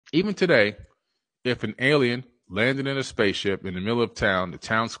Even today, if an alien landed in a spaceship in the middle of town, the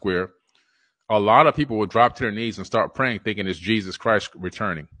town square, a lot of people would drop to their knees and start praying, thinking it's Jesus Christ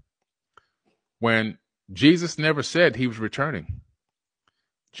returning. When Jesus never said he was returning.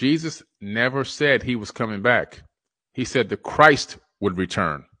 Jesus never said he was coming back. He said the Christ would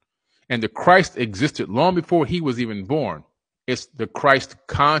return. And the Christ existed long before he was even born. It's the Christ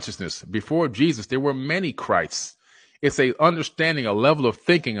consciousness. Before Jesus, there were many Christs. It's a understanding, a level of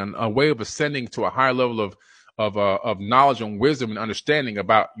thinking, a way of ascending to a higher level of knowledge and wisdom and understanding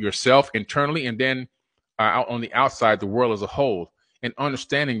about yourself internally, and then out on the outside, the world as a whole, and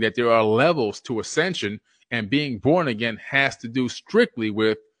understanding that there are levels to ascension, and being born again has to do strictly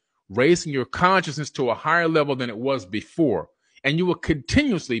with raising your consciousness to a higher level than it was before. And you will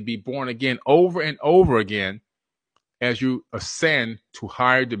continuously be born again over and over again as you ascend to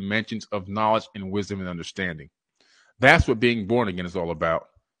higher dimensions of knowledge and wisdom and understanding. That's what being born again is all about.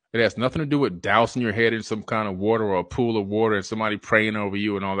 It has nothing to do with dousing your head in some kind of water or a pool of water and somebody praying over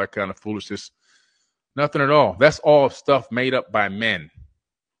you and all that kind of foolishness. Nothing at all. That's all stuff made up by men.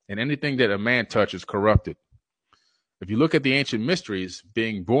 And anything that a man touches is corrupted. If you look at the ancient mysteries,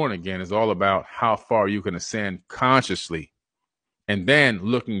 being born again is all about how far you can ascend consciously. And then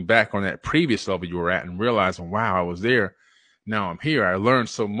looking back on that previous level you were at and realizing, wow, I was there. Now I'm here. I learned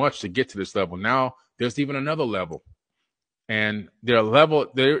so much to get to this level. Now there's even another level. And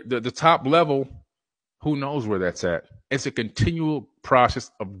the top level, who knows where that's at? It's a continual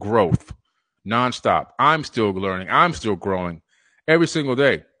process of growth, nonstop. I'm still learning. I'm still growing every single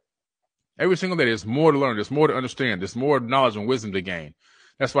day. Every single day, there's more to learn. There's more to understand. There's more knowledge and wisdom to gain.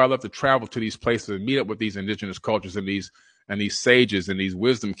 That's why I love to travel to these places and meet up with these indigenous cultures and these sages and these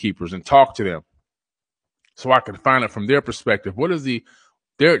wisdom keepers and talk to them, so I can find out from their perspective what is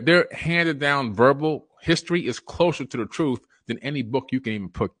their handed down verbal history is closer to the truth than any book you can even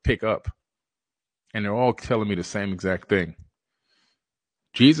pick up. And they're all telling me the same exact thing.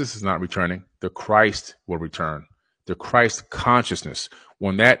 Jesus is not returning. The Christ will return. The Christ consciousness.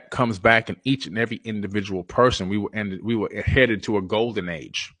 When that comes back in each and every individual person, we will head into a golden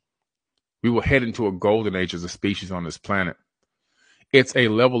age. We will head into a golden age as a species on this planet. It's a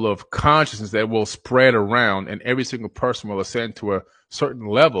level of consciousness that will spread around, and every single person will ascend to a certain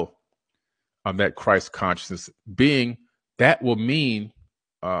level of that Christ consciousness being. That will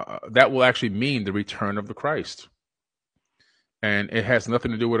actually mean the return of the Christ. And it has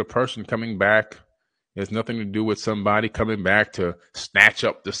nothing to do with a person coming back. It has nothing to do with somebody coming back to snatch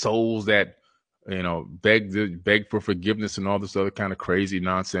up the souls that, beg for forgiveness and all this other kind of crazy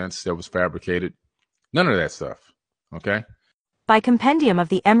nonsense that was fabricated. None of that stuff. Okay. By Compendium of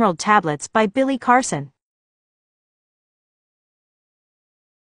the Emerald Tablets by Billy Carson.